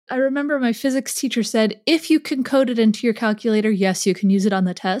I remember my physics teacher said, if you can code it into your calculator, yes, you can use it on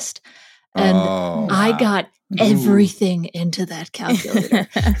the test. And I got everything into that calculator.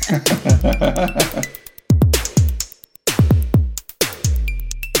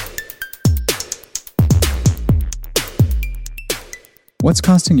 What's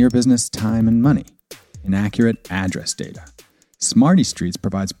costing your business time and money? Inaccurate address data. Smarty Streets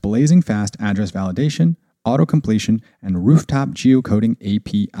provides blazing fast address validation, auto-completion, and rooftop geocoding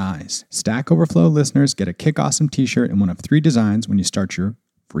APIs. Stack Overflow listeners get a Kick Awesome t-shirt in one of 3 designs when you start your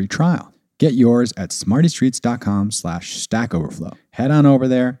free trial. Get yours at smartystreets.com/stackoverflow. Head on over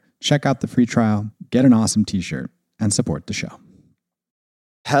there, check out the free trial, get an awesome t-shirt, and support the show.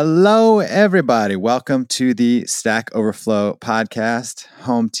 Hello, everybody. Welcome to the Stack Overflow podcast,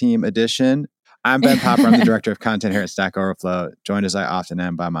 home team edition. I'm Ben Popper. I'm the director of content here at Stack Overflow, joined as I often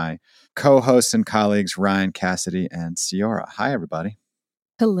am by my co-hosts and colleagues, Ryan, Cassidy, and Ciara. Hi, everybody.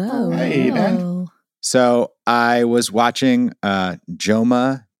 Hello. Hey, Ben. So I was watching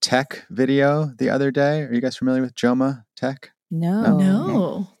Joma Tech video the other day. Are you guys familiar with Joma Tech?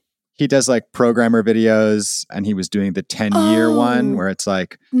 No. He does like programmer videos, and he was doing the 10-year one where it's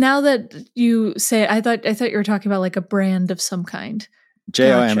like. Now that you say it, I thought you were talking about like a brand of some kind.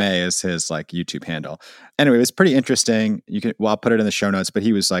 Joma is his like YouTube handle. Anyway, it was pretty interesting. I'll put it in the show notes, but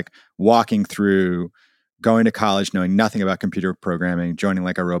he was like walking through going to college, knowing nothing about computer programming, joining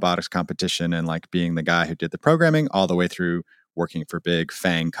like a robotics competition and like being the guy who did the programming all the way through working for big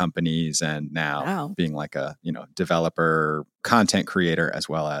FANG companies and now being like a, developer, content creator, as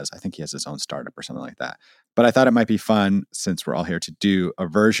well as I think he has his own startup or something like that. But I thought it might be fun, since we're all here, to do a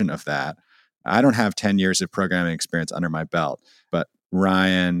version of that. I don't have 10 years of programming experience under my belt, but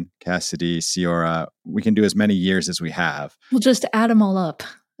Ryan, Cassidy, Ciara, we can do as many years as we have. We'll just add them all up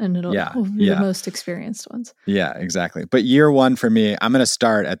and we'll be the most experienced ones. Yeah, exactly. But year one for me, I'm going to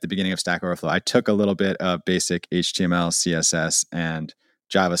start at the beginning of Stack Overflow. I took a little bit of basic HTML, CSS, and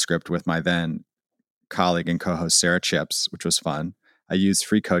JavaScript with my then colleague and co-host Sarah Chips, which was fun. I used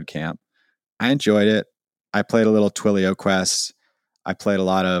Free Code Camp. I enjoyed it. I played a little Twilio Quest. I played a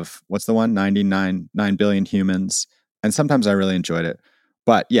lot of, what's the one? 9 billion humans. And sometimes I really enjoyed it.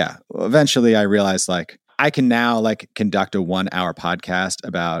 But yeah, eventually I realized like I can now like conduct a 1-hour podcast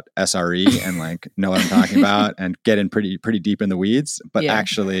about SRE and like know what I'm talking about and get in pretty deep in the weeds, but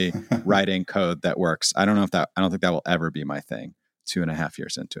actually writing code that works. I don't think that will ever be my thing 2.5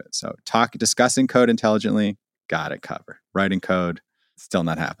 years into it. So discussing code intelligently, got it covered. Writing code, still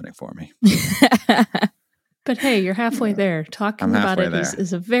not happening for me. But hey, you're halfway there. Talking about it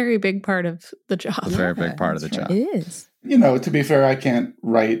is a very big part of the job. A very big part of the job. It is. To be fair, I can't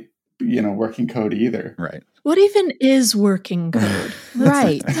write, working code either. Right. What even is working code?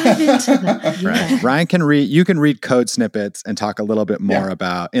 Right. Dive into that. Right. Ryan you can read code snippets and talk a little bit more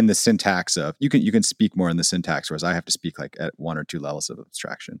about in the syntax of, you can speak more in the syntax, whereas I have to speak like at 1 or 2 levels of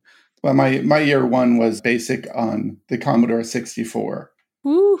abstraction. Well, my year one was basic on the Commodore 64.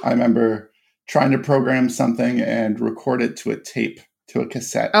 Woo. I remember trying to program something and record it to a tape, to a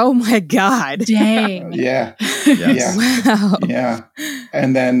cassette. Oh my God. Dang. Yeah. Yes. Wow. Yeah.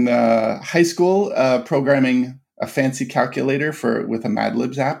 And then high school, programming a fancy calculator with a Mad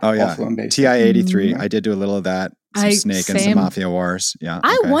Libs app. Oh yeah. Also on basic. TI-83. I did do a little of that. Some Snake and some Mafia Wars. Yeah.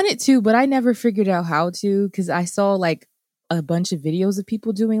 I wanted to, but I never figured out how to, because I saw like a bunch of videos of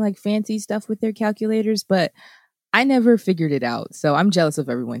people doing like fancy stuff with their calculators, but I never figured it out. So I'm jealous of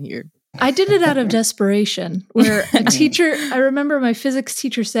everyone here. I did it out of desperation, where I remember my physics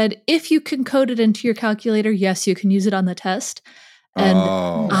teacher said, if you can code it into your calculator, yes, you can use it on the test. And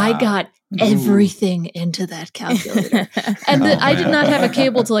I got everything into that calculator. And I did not have a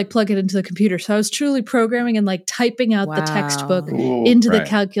cable to like plug it into the computer. So I was truly programming and like typing out the textbook into the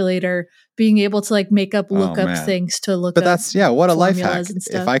calculator, being able to like make up lookup things to look up. But that's, what a life hack.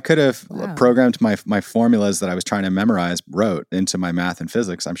 If I could have programmed my formulas that I was trying to memorize, wrote into my math and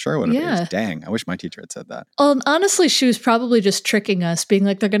physics, I'm sure it would have been. Dang, I wish my teacher had said that. Well, honestly, she was probably just tricking us, being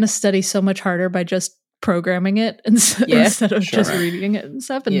like, they're going to study so much harder by just programming it instead of just reading it and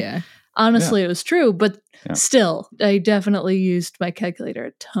stuff. And honestly, it was true. But still, I definitely used my calculator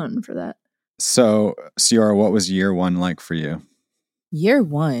a ton for that. So, Ciara, what was year one like for you? Year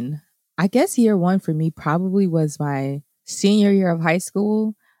one? I guess year one for me probably was my senior year of high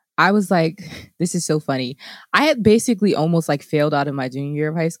school. I was like, this is so funny. I had basically almost like failed out of my junior year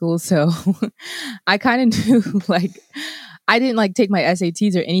of high school. So I kind of knew like, I didn't like take my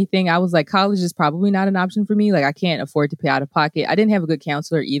SATs or anything. I was like, college is probably not an option for me. Like I can't afford to pay out of pocket. I didn't have a good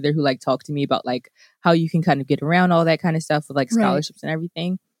counselor either who like talked to me about like how you can kind of get around all that kind of stuff with like scholarships and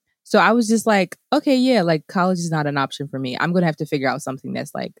everything. So I was just like, okay, yeah, like college is not an option for me. I'm going to have to figure out something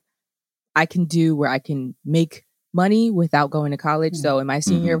that's like I can do where I can make money without going to college. So in my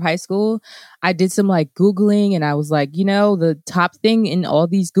senior year of high school, I did some like Googling and I was like, the top thing in all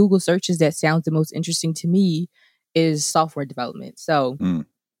these Google searches that sounds the most interesting to me is software development. So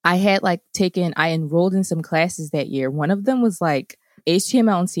I had I enrolled in some classes that year. One of them was like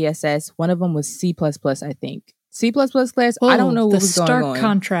HTML and CSS. One of them was C++, I think. C++ class, Whoa, I don't know what was going on. The stark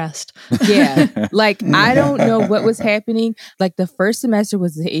contrast. Yeah. Like, I don't know what was happening. Like, the first semester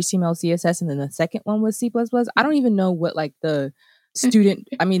was the HTML, CSS, and then the second one was C++. I don't even know what, like, the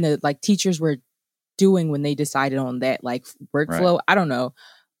teachers were doing when they decided on that, like, workflow. Right. I don't know.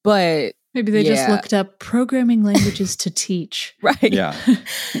 But maybe they just looked up programming languages to teach. Right. Yeah.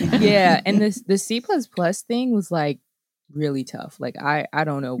 Yeah. And the C++ thing was, like, really tough. Like I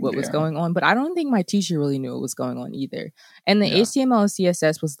don't know what was going on, but I don't think my teacher really knew what was going on either. And the HTML and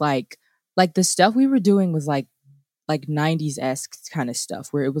CSS was like the stuff we were doing was like 90s-esque kind of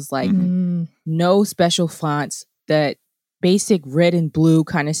stuff where it was like no special fonts, that basic red and blue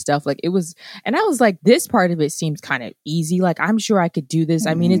kind of stuff. Like it was, and I was like, this part of it seems kind of easy. Like I'm sure I could do this.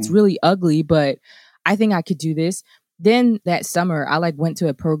 I mean, it's really ugly, but I think I could do this. Then that summer I like went to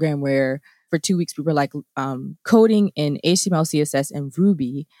a program where for 2 weeks, we were like coding in HTML, CSS, and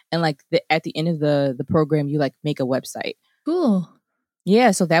Ruby. And like at the end of the program, you like make a website. Cool.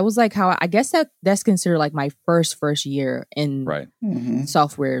 Yeah. So that was like how I guess that's considered like my first year in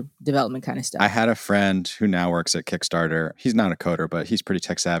software development kind of stuff. I had a friend who now works at Kickstarter. He's not a coder, but he's pretty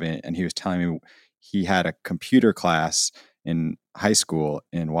tech savvy. And he was telling me he had a computer class in high school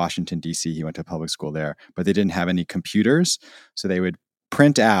in Washington, D.C. He went to public school there, but they didn't have any computers. So they would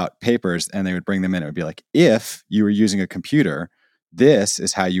print out papers and they would bring them in. It would be like, if you were using a computer, this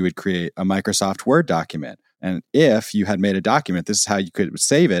is how you would create a Microsoft Word document. And if you had made a document, this is how you could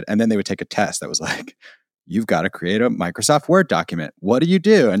save it. And then they would take a test that was like, you've got to create a Microsoft Word document. What do you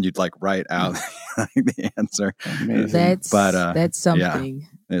do? And you'd like write out the answer. That's something.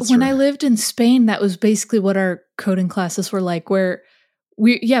 Yeah, when I lived in Spain, that was basically what our coding classes were like, where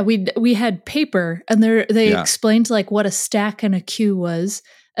we had paper and they explained like what a stack and a queue was,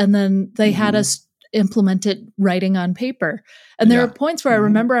 and then they had us implement it writing on paper. And there were points where I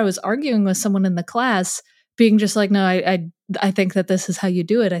remember I was arguing with someone in the class, being just like, no, I think that this is how you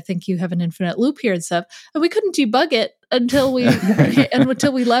do it. I think you have an infinite loop here and stuff. And we couldn't debug it until we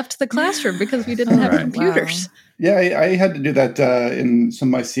left the classroom because we didn't have computers. Wow. Yeah, I had to do that in some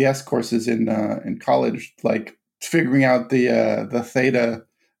of my CS courses in college, like figuring out the theta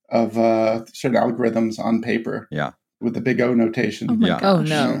of certain algorithms on paper. Yeah. With the big O notation. Oh my gosh. Oh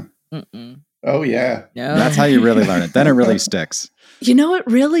no. Oh yeah. No. That's how you really learn it. Then it really sticks. You know, it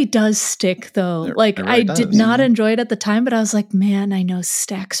really does stick though. It really I did not enjoy it at the time, but I was like, man, I know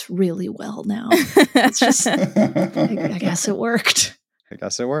stacks really well now. It's just, I guess it worked.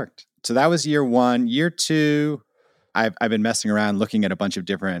 So that was year one. Year two, I've been messing around looking at a bunch of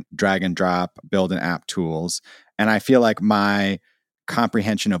different drag and drop, build an app tools. And I feel like my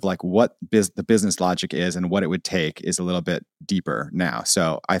comprehension of like what the business logic is and what it would take is a little bit deeper now.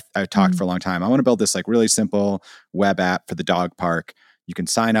 So I talked for a long time. I want to build this like really simple web app for the dog park. You can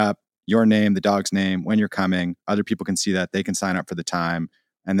sign up, your name, the dog's name, when you're coming. Other people can see that. They can sign up for the time.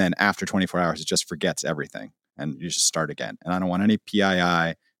 And then after 24 hours, it just forgets everything. And you just start again. And I don't want any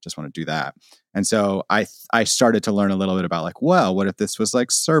PII. Just want to do that. And so I started to learn a little bit about like, well, what if this was like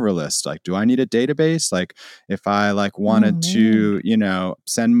serverless? Like, do I need a database? Like if I like wanted to,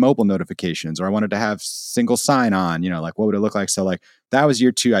 send mobile notifications, or I wanted to have single sign on, like what would it look like? So like that was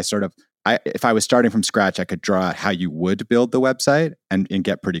year two. If I was starting from scratch, I could draw out how you would build the website and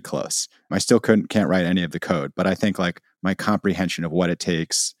get pretty close. I still can't write any of the code, but I think like my comprehension of what it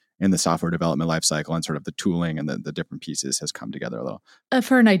takes in the software development lifecycle and sort of the tooling and the different pieces has come together a little.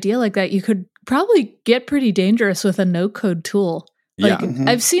 For an idea like that, you could probably get pretty dangerous with a no-code tool. Like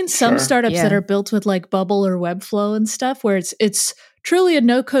I've seen some startups that are built with like Bubble or Webflow and stuff where it's truly a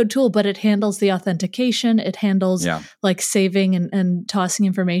no-code tool, but it handles the authentication. It handles like saving and tossing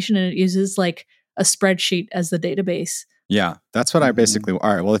information, and it uses like a spreadsheet as the database. Yeah, that's what I basically.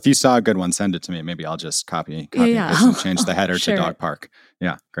 All right. Well, if you saw a good one, send it to me. Maybe I'll just copy and change the header to dog park.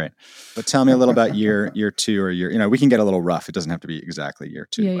 Yeah, great. But tell me a little about year two or year. We can get a little rough. It doesn't have to be exactly year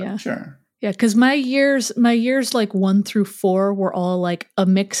two. Yeah. Sure. Yeah, because my years like 1 through 4 were all like a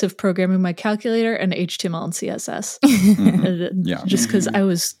mix of programming my calculator and HTML and CSS. Just because I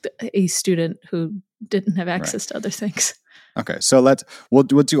was a student who didn't have access to other things. Okay, so we'll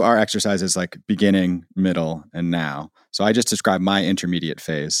do our exercises like beginning, middle, and now. So I just described my intermediate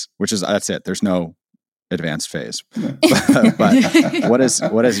phase, that's it. There's no advanced phase. But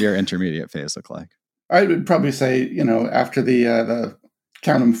what does your intermediate phase look like? I would probably say, after the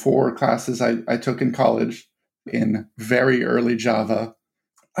count 'em 4 classes I took in college in very early Java,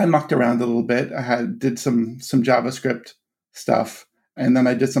 I mucked around a little bit. I did some JavaScript stuff, and then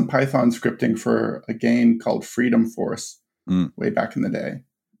I did some Python scripting for a game called Freedom Force way back in the day.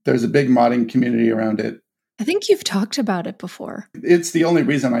 There's a big modding community around it. I think you've talked about it before. It's the only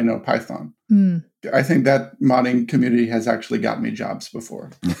reason I know Python. I think that modding community has actually got me jobs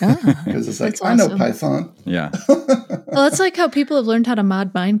before. Because it's like, I know Python. Yeah. Well, it's like how people have learned how to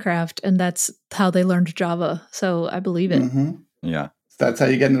mod Minecraft, and that's how they learned Java. So I believe it. Mm-hmm. Yeah. That's how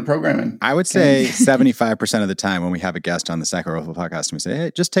you get into programming. I would say 75% of the time when we have a guest on the Stack Overflow podcast and we say,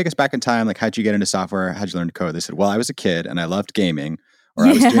 hey, just take us back in time. Like, how'd you get into software? How'd you learn to code? They said, well, I was a kid and I loved gaming, or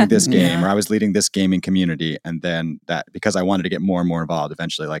I was doing this game, or I was leading this gaming community. And then that, because I wanted to get more and more involved,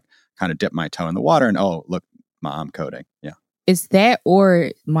 eventually like kind of dip my toe in the water and, oh, look, Mom, coding. Yeah. It's that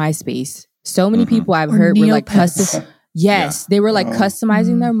or MySpace. So many people I've heard were like custom. Yes, they were like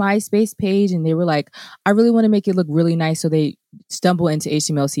customizing their MySpace page, and they were like, I really want to make it look really nice. So they stumble into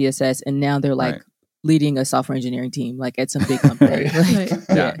HTML, CSS, and now they're like leading a software engineering team, like at some big company.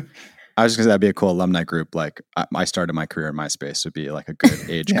 Yeah. I was just going to say that'd be a cool alumni group. Like I started my career in MySpace, would be like a good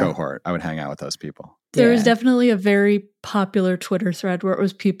age cohort. I would hang out with those people. There was definitely a very popular Twitter thread where it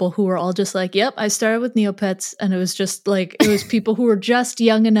was people who were all just like, yep, I started with Neopets. And it was just like, it was people who were just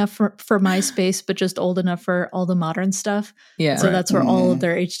young enough for MySpace, but just old enough for all the modern stuff. Yeah. So that's where all of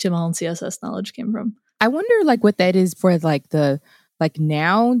their HTML and CSS knowledge came from. I wonder like what that is for like the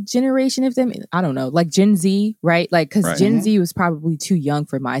now generation of them. I don't know, like Gen Z, right? Like, because Gen Z was probably too young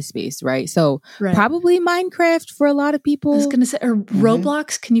for MySpace, right? So probably Minecraft for a lot of people. I was going to say, or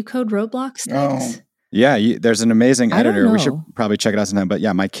Roblox. Can you code Roblox things? Oh. Yeah, there's an amazing editor. We should probably check it out sometime. But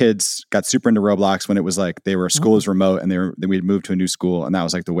yeah, my kids got super into Roblox when it was like school was remote, and then we'd moved to a new school, and that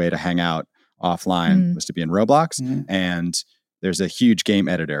was like the way to hang out offline was to be in Roblox. And there's a huge game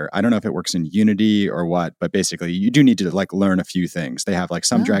editor. I don't know if it works in Unity or what, but basically you do need to like learn a few things. They have like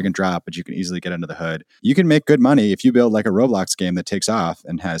some drag and drop, but you can easily get under the hood. You can make good money if you build like a Roblox game that takes off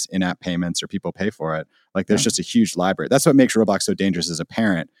and has in-app payments or people pay for it. Like there's just a huge library. That's what makes Roblox so dangerous as a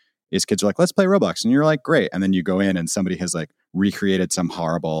parent. Is kids are like, let's play Roblox. And you're like, great. And then you go in and somebody has like recreated some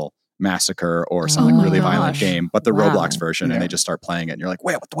horrible massacre or some like really violent game, but the Roblox version, and they just start playing it. And you're like,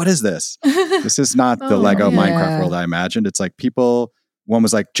 wait, what is this? This is not the Lego Minecraft world I imagined. It's like one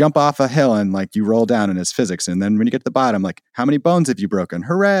was like, jump off a hill and like you roll down and it's physics. And then when you get to the bottom, like, how many bones have you broken?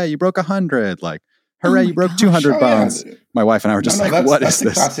 Hooray, you broke 100. Like, hooray, you broke 200 bones. Yeah. My wife and I were just what is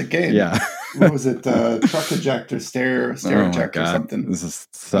this? Classic game. Yeah. What was it? Truck eject or stair eject or something. This is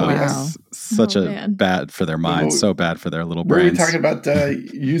such a bad for their minds, so bad for their little brains. Were we talking about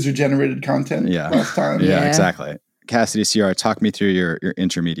user-generated content last time? Yeah, exactly. Cassidy, Ciara, talk me through your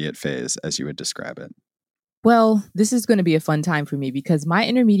intermediate phase as you would describe it. Well, this is going to be a fun time for me because my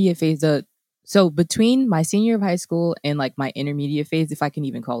intermediate phase, so between my senior year of high school and like my intermediate phase, if I can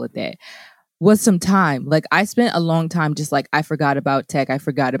even call it that, was some time. Like I spent a long time just like I forgot about tech. I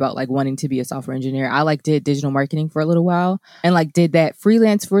forgot about like wanting to be a software engineer. I like did digital marketing for a little while and like did that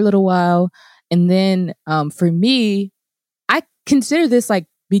freelance for a little while. And then for me, I consider this like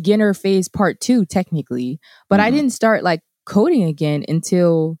beginner phase part 2 technically, but I didn't start like coding again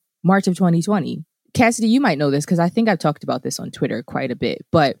until March of 2020. Cassidy, you might know this because I think I've talked about this on Twitter quite a bit.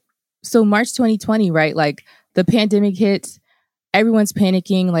 But so March 2020, right? Like the pandemic hits. Everyone's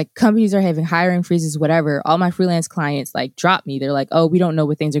panicking, like companies are having hiring freezes, whatever. All my freelance clients like drop me. They're like, oh, we don't know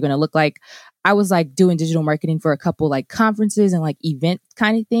what things are going to look like. I was like doing digital marketing for a couple like conferences and like event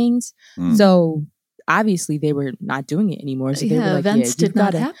kind of things. So obviously they were not doing it anymore. So they were like, events did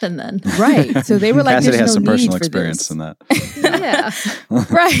not happen then. Right. So they were like, Cassidy has some no personal experience in that.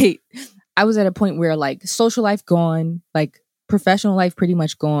 Right. I was at a point where like social life gone, like professional life pretty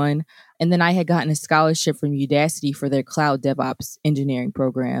much gone. And then I had gotten a scholarship from Udacity for their cloud DevOps engineering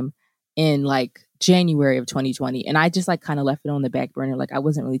program in like January of 2020. And I just like kind of left it on the back burner. Like I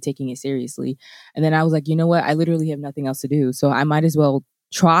wasn't really taking it seriously. And then I was like, you know what? I literally have nothing else to do. So I might as well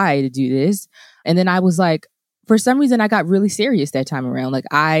try to do this. And then I was like, for some reason, I got really serious that time around. Like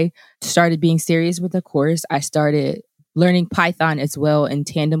I started being serious with the course. I started learning Python as well in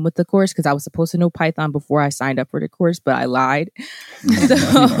tandem with the course because I was supposed to know Python before I signed up for the course, but I lied.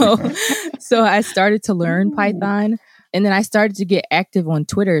 So I started to learn Python, and then I started to get active on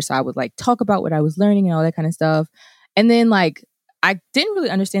Twitter. So I would like talk about what I was learning and all that kind of stuff. And then like I didn't really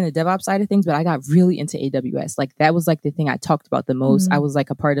understand the DevOps side of things, but I got really into AWS. Like that was like the thing I talked about the most. I was like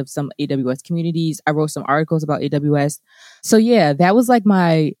a part of some AWS communities. I wrote some articles about AWS. So yeah, that was like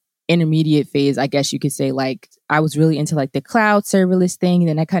my intermediate phase, I guess you could say, like I was really into like the cloud serverless thing. And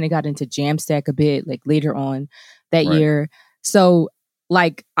then I kind of got into Jamstack a bit like later on that year. So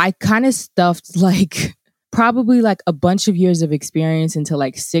like I kind of stuffed like probably like a bunch of years of experience into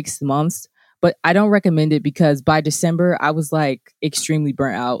like 6 months. But I don't recommend it because by December I was like extremely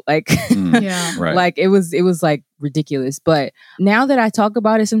burnt out. Like, like it was like ridiculous. But now that I talk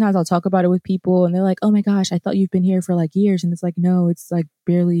about it, sometimes I'll talk about it with people and they're like, "Oh my gosh, I thought you've been here for like years." And it's like, no, it's like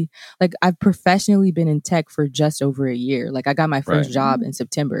barely. Like I've professionally been in tech for just over a year. Like I got my first job in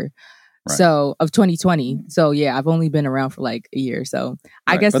September. So of 2020. So yeah, I've only been around for like a year. So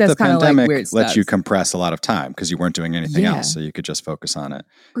I guess that's kind of like where it let you compress a lot of time because you weren't doing anything else, so you could just focus on it.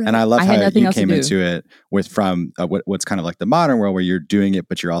 And I love how you came into it with from what's kind of like the modern world where you're doing it,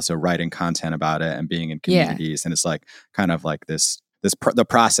 but you're also writing content about it and being in communities, and it's like kind of like the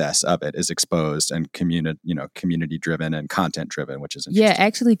process of it is exposed and community driven and content driven, which is interesting. Yeah,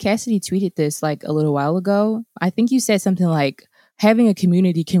 actually, Cassidy tweeted this like a little while ago. I think you said something like, having a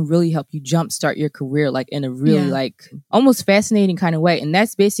community can really help you jumpstart your career, like in a really like almost fascinating kind of way. And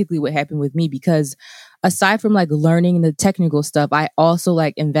that's basically what happened with me because aside from like learning the technical stuff, I also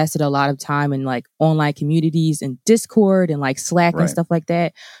like invested a lot of time in like online communities and Discord and like Slack and stuff like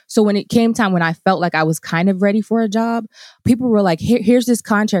that. So when it came time when I felt like I was kind of ready for a job, people were like, here's this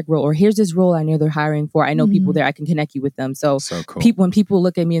contract role or here's this role I know they're hiring for. I know people there. I can connect you with them. So cool. When people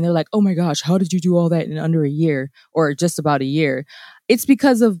look at me and they're like, "Oh my gosh, how did you do all that in under a year or just about a year?" It's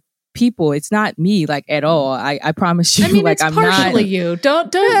because of people. It's not me like at all. I promise you. I mean, like it's I'm partially not you.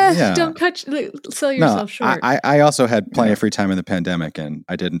 Don't sell yourself short. I also had plenty of free time in the pandemic, and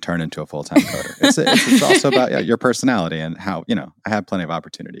I didn't turn into a full-time coder. It's also about your personality and how I had plenty of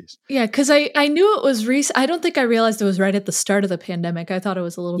opportunities. Yeah, because I knew it was recent. I don't think I realized it was right at the start of the pandemic. I thought it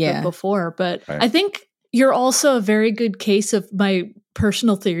was a little bit before, but I think you're also a very good case of my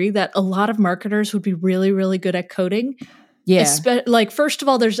personal theory that a lot of marketers would be really, really good at coding. Yeah. Like, first of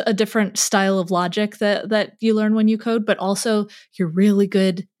all, there's a different style of logic that you learn when you code, but also you're really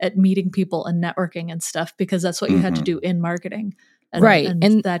good at meeting people and networking and stuff because that's what you had to do in marketing.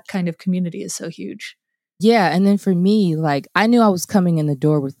 And that kind of community is so huge. Yeah. And then for me, like, I knew I was coming in the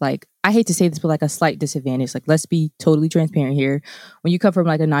door with like, I hate to say this, but like a slight disadvantage. Like, let's be totally transparent here. When you come from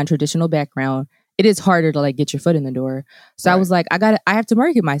like a non-traditional background, it is harder to like get your foot in the door. So I was like, I have to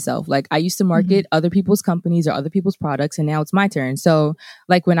market myself. Like I used to market other people's companies or other people's products, and now it's my turn. So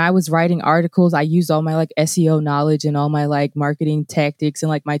like when I was writing articles, I used all my like SEO knowledge and all my like marketing tactics and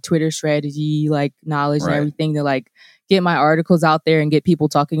like my Twitter strategy, like knowledge and everything to like get my articles out there and get people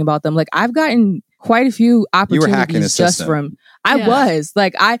talking about them. Like I've gotten quite a few opportunities just from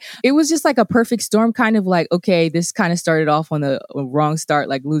it was just like a perfect storm, kind of like, okay, this kind of started off on the wrong start,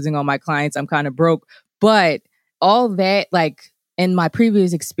 like losing all my clients. I'm kind of broke, but all that like in my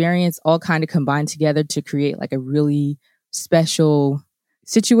previous experience all kind of combined together to create like a really special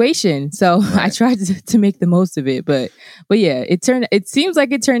situation. So I tried to make the most of it, but yeah, it seems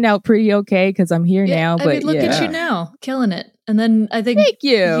like it turned out pretty okay because I'm here now. But I mean, look at you now, killing it. And then I think, thank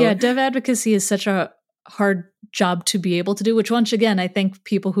you. Yeah, dev advocacy is such a hard job to be able to do, which once again, I think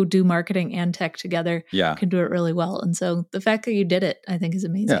people who do marketing and tech together can do it really well. And so the fact that you did it, I think is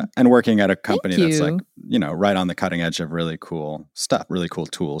amazing. Yeah. And working at a company that's like, right on the cutting edge of really cool stuff, really cool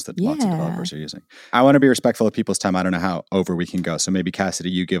tools that lots of developers are using. I want to be respectful of people's time. I don't know how over we can go. So maybe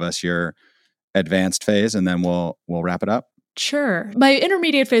Cassidy, you give us your advanced phase and then we'll wrap it up. Sure. My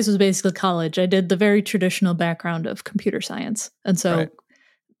intermediate phase was basically college. I did the very traditional background of computer science. And so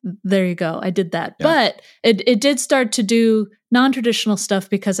there you go. I did that. Yeah. But it did start to do non-traditional stuff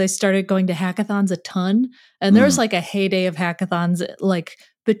because I started going to hackathons a ton. And there was like a heyday of hackathons like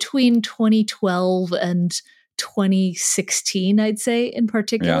between 2012 and 2016, I'd say in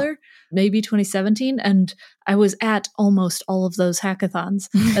particular, maybe 2017. And I was at almost all of those hackathons.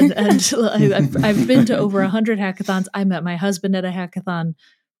 And I've been to over 100 hackathons. I met my husband at a hackathon,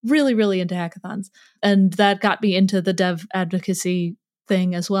 really, really into hackathons. And that got me into the dev advocacy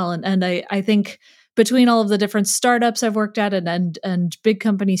thing as well. And I think between all of the different startups I've worked at and big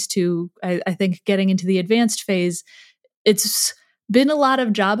companies too, I think getting into the advanced phase, it's been a lot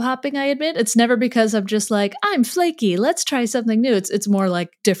of job hopping, I admit. It's never because I'm just like, I'm flaky, let's try something new. It's more like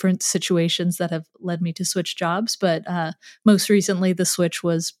different situations that have led me to switch jobs. But most recently, the switch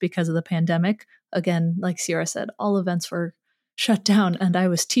was because of the pandemic. Again, like Sierra said, all events were shut down and I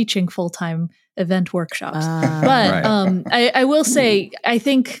was teaching full-time event workshops. But I will say, I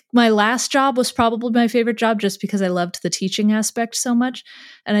think my last job was probably my favorite job just because I loved the teaching aspect so much.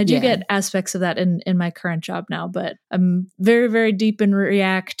 And I do get aspects of that in my current job now, but I'm very, very deep in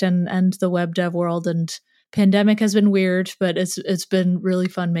React and the web dev world. And Pandemic has been weird, but it's been really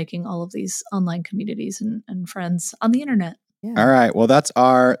fun making all of these online communities and friends on the internet. Yeah. All right. Well, that's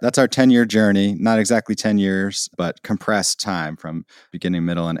our 10-year journey. Not exactly 10 years, but compressed time from beginning,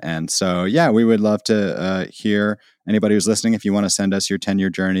 middle, and end. So yeah, we would love to hear anybody who's listening. If you want to send us your 10-year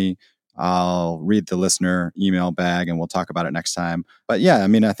journey, I'll read the listener email bag and we'll talk about it next time. But yeah, I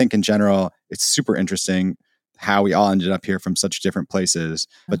mean, I think in general, it's super interesting how we all ended up here from such different places,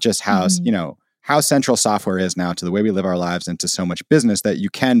 but just how, how central software is now to the way we live our lives and to so much business that you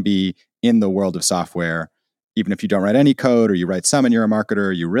can be in the world of software. Even if you don't write any code or you write some and you're a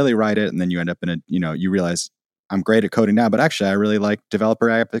marketer, you really write it. And then you end up in you realize I'm great at coding now, but actually I really like developer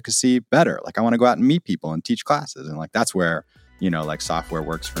advocacy better. Like I want to go out and meet people and teach classes. And like, that's where, like software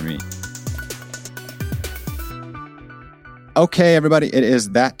works for me. Okay, everybody, it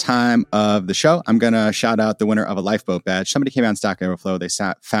is that time of the show. I'm going to shout out the winner of a Lifeboat badge. Somebody came out on Stack Overflow. They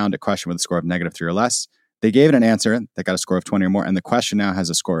found a question with a score of -3 or less. They gave it an answer that got a score of 20 or more. And the question now has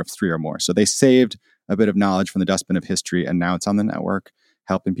a score of 3 or more. So they saved a bit of knowledge from the dustbin of history, and now it's on the network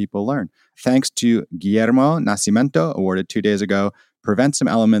helping people learn. Thanks to Guillermo Nascimento, awarded 2 days ago, prevent some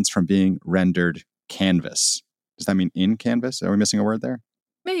elements from being rendered canvas. Does that mean in canvas? Are we missing a word there?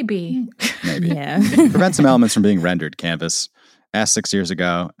 Maybe. Yeah. Prevent some elements from being rendered canvas. Asked 6 years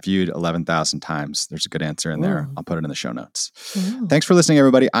ago, viewed 11,000 times. There's a good answer in there. I'll put it in the show notes. Thanks for listening,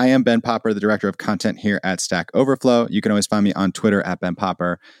 everybody. I am Ben Popper, the director of content here at Stack Overflow. You can always find me on Twitter at Ben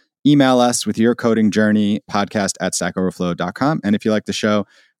Popper. Email us with your coding journey, podcast@stackoverflow.com. And if you like the show,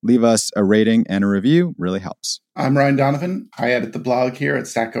 leave us a rating and a review. Really helps. I'm Ryan Donovan. I edit the blog here at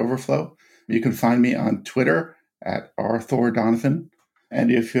Stack Overflow. You can find me on Twitter at rthordonovan. And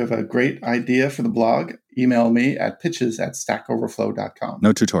if you have a great idea for the blog, email me at pitches@stackoverflow.com.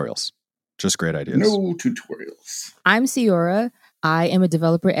 No tutorials, just great ideas. No tutorials. I'm Ciora. I am a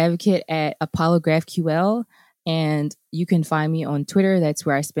developer advocate at Apollo GraphQL. And you can find me on Twitter. That's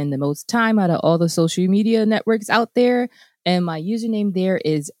where I spend the most time out of all the social media networks out there. And my username there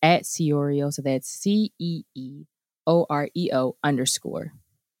is @Ceoreo. So that's CEEOREO_.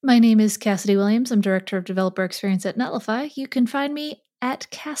 My name is Cassidy Williams. I'm Director of Developer Experience at Netlify. You can find me at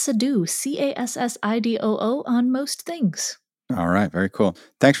Cassidoo, CASSIDOO, on most things. All right. Very cool.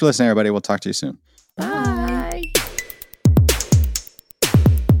 Thanks for listening, everybody. We'll talk to you soon. Bye.